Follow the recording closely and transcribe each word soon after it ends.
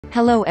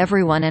Hello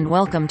everyone and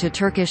welcome to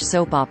Turkish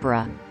soap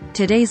opera.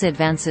 Today's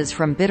advances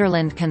from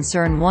Bitterland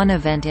concern one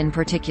event in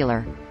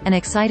particular, an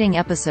exciting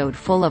episode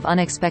full of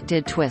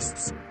unexpected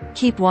twists.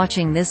 Keep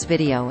watching this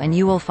video and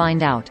you will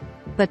find out.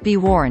 But be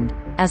warned,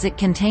 as it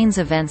contains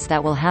events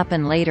that will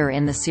happen later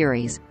in the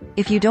series.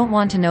 If you don't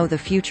want to know the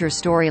future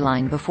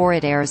storyline before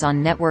it airs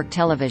on network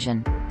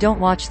television, don't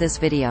watch this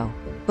video.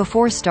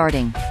 Before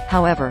starting,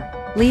 however,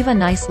 leave a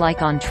nice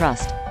like on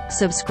Trust.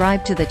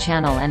 Subscribe to the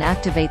channel and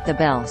activate the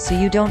bell so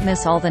you don't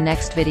miss all the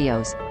next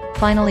videos.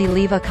 Finally,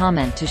 leave a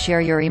comment to share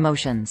your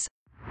emotions.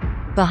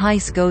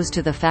 Bahis goes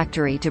to the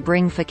factory to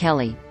bring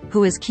Fakeli,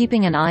 who is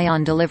keeping an eye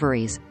on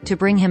deliveries, to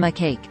bring him a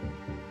cake.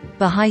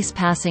 Bahis,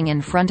 passing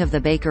in front of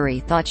the bakery,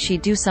 thought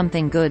she'd do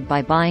something good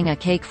by buying a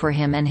cake for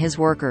him and his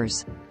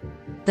workers.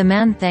 The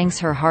man thanks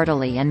her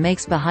heartily and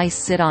makes Bahis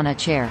sit on a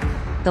chair.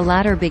 The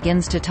latter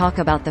begins to talk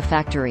about the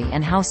factory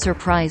and how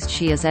surprised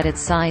she is at its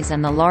size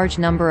and the large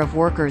number of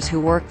workers who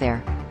work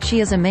there. She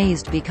is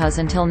amazed because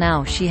until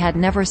now she had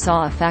never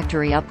saw a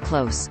factory up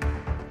close.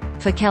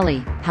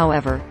 Fakeli,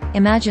 however,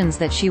 imagines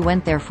that she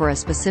went there for a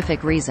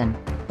specific reason,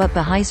 but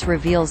Bahis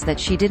reveals that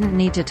she didn't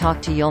need to talk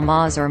to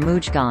Yilmaz or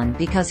Mujgan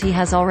because he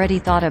has already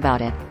thought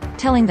about it,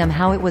 telling them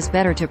how it was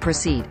better to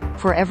proceed,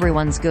 for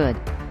everyone's good.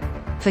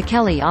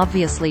 Fakeli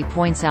obviously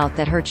points out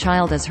that her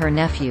child is her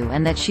nephew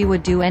and that she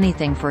would do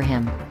anything for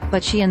him,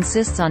 but she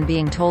insists on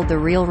being told the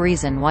real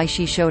reason why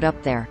she showed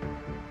up there.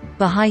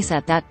 Bahis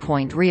at that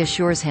point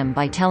reassures him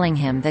by telling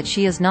him that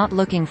she is not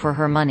looking for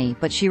her money,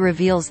 but she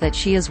reveals that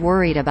she is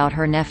worried about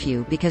her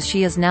nephew because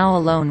she is now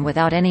alone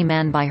without any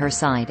man by her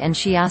side, and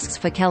she asks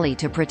Fakeli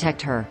to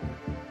protect her.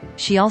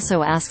 She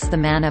also asks the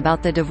man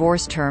about the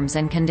divorce terms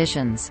and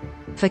conditions.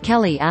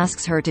 Fakeli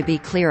asks her to be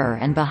clearer,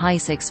 and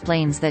Bahis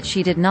explains that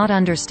she did not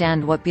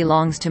understand what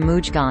belongs to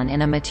Mujgan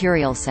in a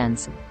material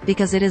sense,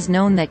 because it is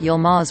known that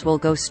Yilmaz will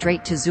go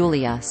straight to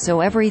Zuleyha,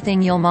 so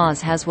everything Yilmaz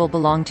has will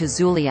belong to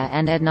Zuleyha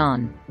and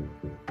Adnan.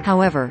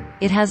 However,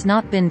 it has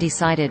not been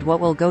decided what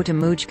will go to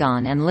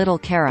Mujgan and little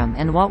Kerem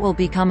and what will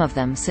become of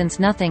them, since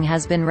nothing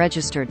has been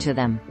registered to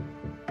them.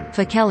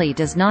 Fakeli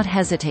does not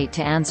hesitate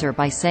to answer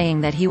by saying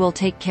that he will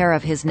take care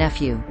of his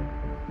nephew.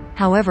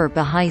 However,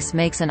 Bahis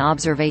makes an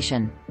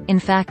observation. In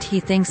fact, he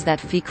thinks that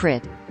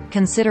Fikret,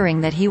 considering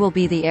that he will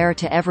be the heir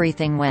to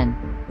everything when,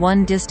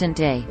 one distant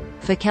day,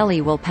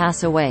 Fakeli will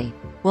pass away,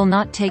 will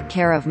not take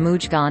care of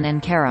Mujgan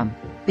and Kerem,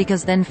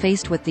 because then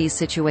faced with these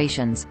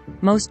situations,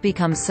 most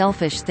become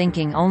selfish,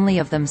 thinking only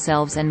of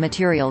themselves and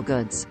material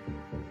goods.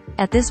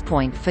 At this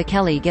point,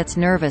 Fakeli gets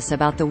nervous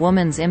about the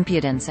woman's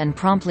impudence and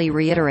promptly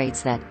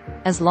reiterates that,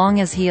 as long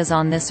as he is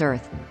on this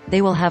earth,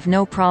 they will have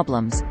no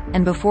problems,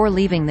 and before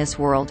leaving this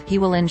world he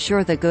will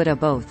ensure the good of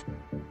both.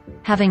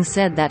 Having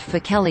said that,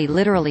 Fakeli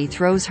literally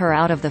throws her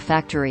out of the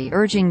factory,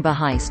 urging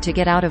Bahis to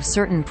get out of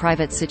certain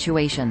private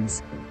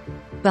situations.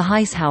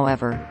 Bahis,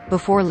 however,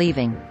 before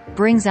leaving,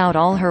 brings out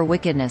all her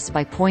wickedness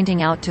by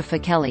pointing out to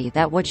Fakeli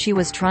that what she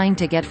was trying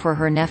to get for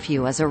her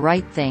nephew is a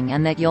right thing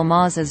and that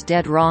Yilmaz is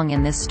dead wrong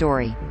in this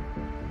story.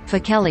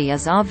 Fakeli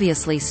is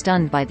obviously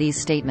stunned by these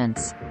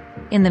statements.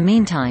 In the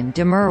meantime,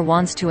 Demir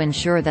wants to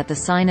ensure that the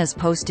sign is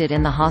posted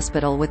in the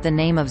hospital with the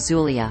name of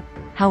Zuleyha.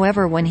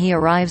 However, when he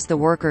arrives, the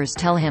workers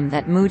tell him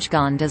that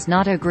Mujgan does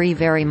not agree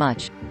very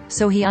much,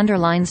 so he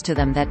underlines to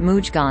them that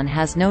Mujgan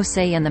has no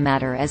say in the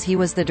matter as he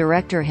was the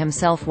director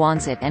himself,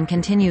 wants it, and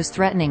continues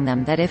threatening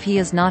them that if he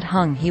is not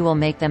hung he will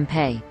make them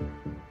pay.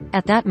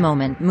 At that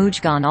moment,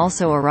 Mujgan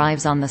also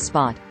arrives on the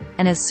spot,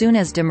 and as soon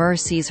as Demir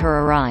sees her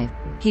arrive,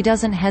 he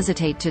doesn't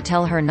hesitate to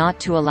tell her not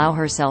to allow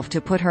herself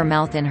to put her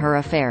mouth in her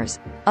affairs,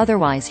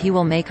 otherwise he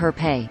will make her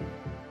pay.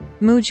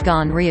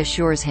 Mujgan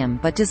reassures him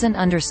but doesn't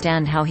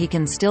understand how he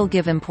can still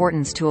give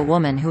importance to a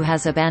woman who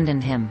has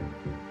abandoned him.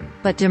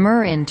 But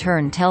Demir in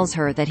turn tells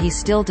her that he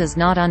still does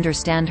not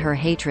understand her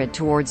hatred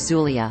towards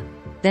Zuleyha,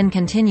 then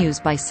continues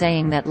by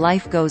saying that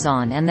life goes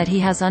on and that he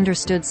has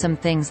understood some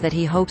things that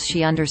he hopes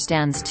she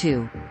understands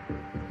too.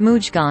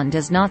 Mujgan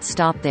does not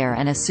stop there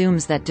and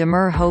assumes that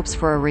Demir hopes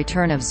for a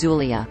return of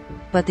Zuleyha,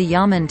 but the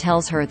Yaman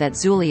tells her that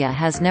Zuleyha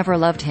has never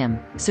loved him,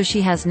 so she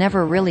has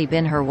never really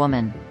been her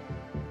woman.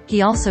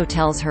 He also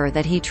tells her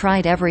that he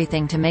tried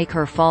everything to make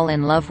her fall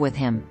in love with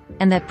him,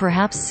 and that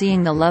perhaps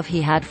seeing the love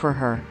he had for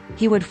her,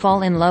 he would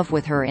fall in love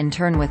with her in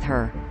turn with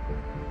her.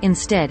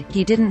 Instead,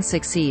 he didn't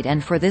succeed,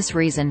 and for this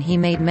reason he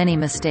made many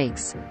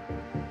mistakes.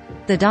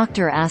 The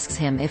doctor asks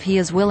him if he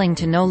is willing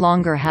to no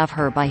longer have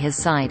her by his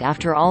side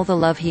after all the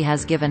love he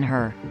has given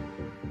her.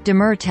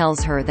 Demir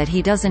tells her that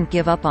he doesn't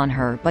give up on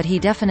her, but he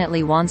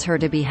definitely wants her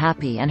to be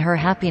happy, and her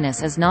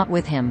happiness is not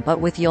with him but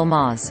with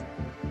Yilmaz.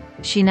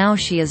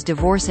 She is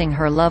divorcing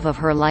her love of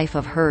her life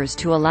of hers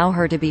to allow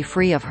her to be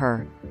free of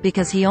her,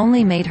 because he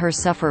only made her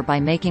suffer by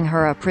making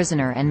her a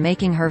prisoner and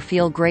making her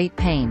feel great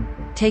pain,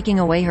 taking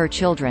away her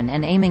children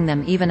and aiming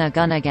them even a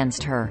gun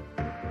against her.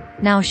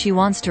 Now she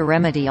wants to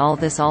remedy all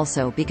this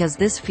also, because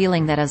this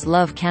feeling that is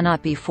love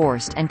cannot be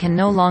forced and can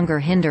no longer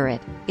hinder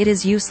it. It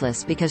is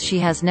useless because she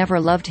has never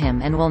loved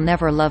him and will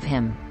never love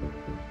him.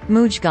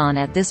 Mujgan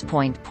at this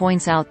point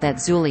points out that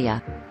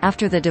Zuleyha,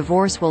 after the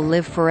divorce, will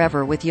live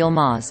forever with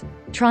Yilmaz,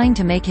 trying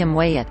to make him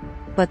weigh it.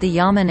 But the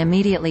Yaman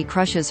immediately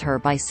crushes her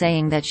by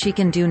saying that she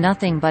can do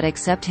nothing but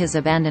accept his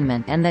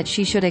abandonment and that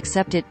she should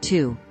accept it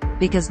too,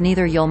 because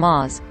neither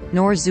Yılmaz,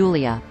 nor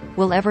Zuleyha,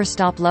 will ever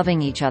stop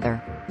loving each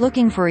other,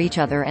 looking for each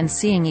other and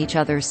seeing each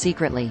other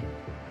secretly.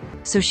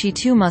 So she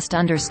too must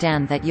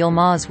understand that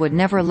Yılmaz would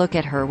never look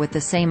at her with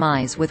the same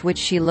eyes with which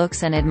she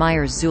looks and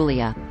admires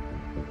Zuleyha.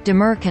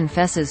 Demir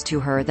confesses to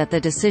her that the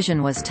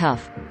decision was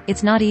tough.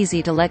 It's not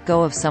easy to let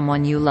go of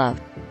someone you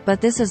love, but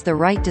this is the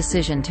right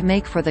decision to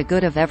make for the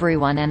good of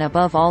everyone and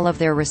above all of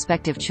their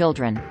respective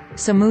children,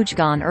 so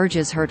Müjgan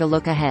urges her to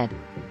look ahead.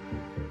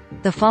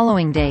 The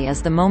following day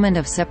is the moment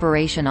of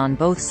separation on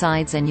both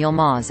sides, and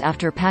Yılmaz,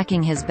 after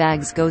packing his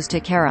bags, goes to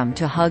Kerem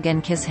to hug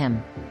and kiss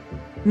him.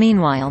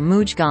 Meanwhile,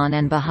 Müjgan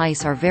and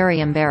Bahis are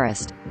very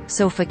embarrassed,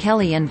 so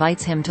Fakeli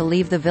invites him to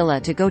leave the villa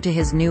to go to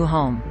his new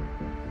home.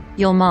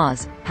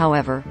 Yılmaz,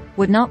 however,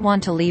 would not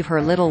want to leave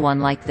her little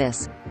one like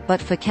this, but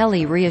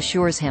Fakeli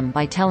reassures him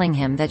by telling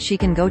him that she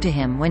can go to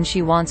him when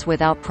she wants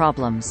without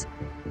problems.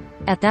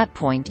 At that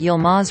point,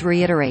 Yılmaz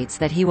reiterates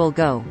that he will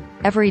go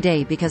every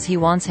day because he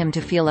wants him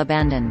to feel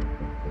abandoned.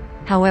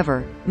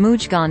 However,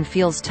 Müjgan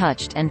feels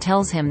touched and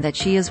tells him that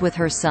she is with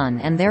her son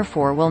and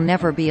therefore will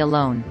never be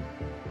alone.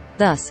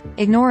 Thus,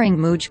 ignoring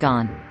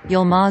Müjgan,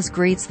 Yılmaz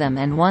greets them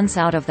and, once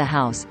out of the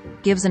house,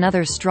 gives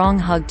another strong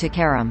hug to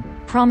Kerem,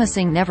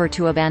 promising never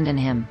to abandon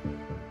him.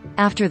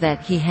 After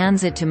that, he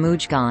hands it to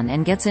Müjgan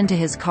and gets into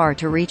his car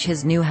to reach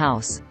his new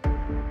house.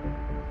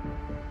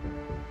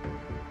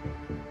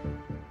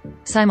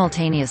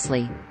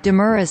 Simultaneously,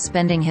 Demir is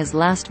spending his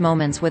last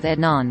moments with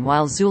Adnan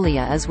while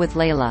Zuleyha is with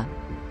Layla.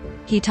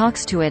 He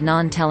talks to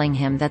Adnan, telling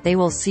him that they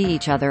will see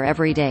each other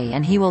every day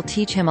and he will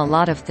teach him a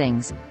lot of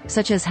things,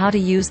 such as how to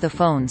use the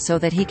phone so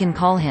that he can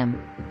call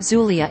him.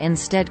 Zuleyha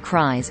instead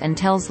cries and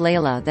tells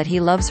Layla that he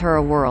loves her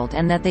a world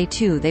and that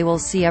they will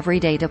see every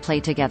day to play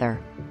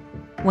together.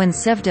 When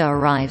Sevda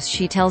arrives,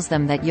 she tells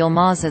them that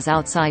Yılmaz is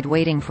outside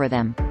waiting for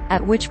them,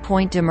 at which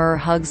point Demir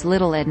hugs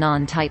little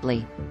Adnan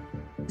tightly.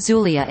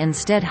 Zuleyha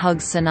instead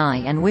hugs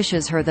Sanay and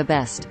wishes her the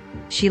best.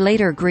 She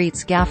later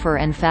greets Gaffer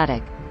and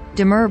Fadik.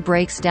 Demir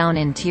breaks down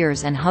in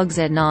tears and hugs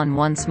Adnan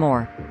once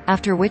more,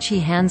 after which he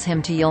hands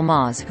him to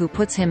Yılmaz, who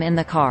puts him in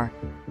the car.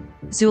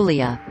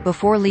 Zuleyha,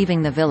 before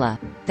leaving the villa,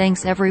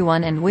 thanks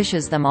everyone and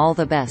wishes them all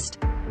the best.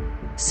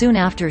 Soon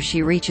after,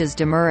 she reaches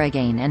Demir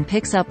again and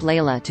picks up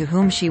Layla, to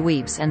whom she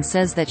weeps and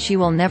says that she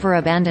will never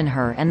abandon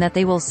her and that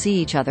they will see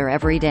each other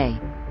every day.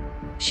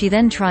 She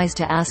then tries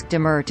to ask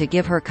Demir to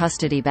give her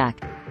custody back,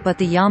 but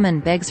the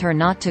Yaman begs her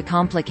not to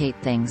complicate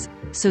things,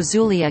 so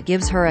Zuleyha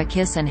gives her a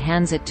kiss and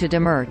hands it to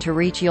Demir to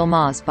reach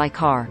Yılmaz by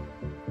car.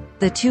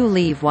 The two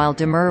leave while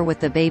Demir, with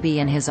the baby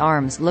in his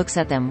arms, looks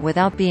at them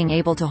without being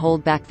able to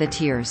hold back the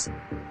tears.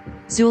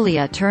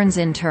 Zuleyha turns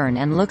in turn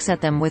and looks at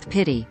them with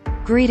pity,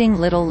 greeting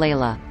little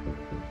Layla.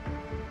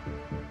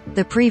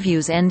 The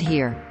previews end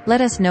here.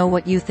 Let us know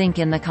what you think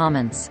in the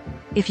comments.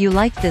 If you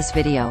liked this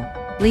video,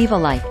 leave a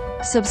like,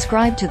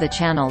 subscribe to the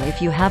channel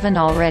if you haven't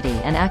already,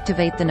 and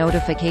activate the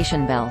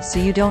notification bell so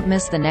you don't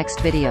miss the next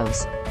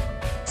videos.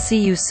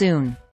 See you soon.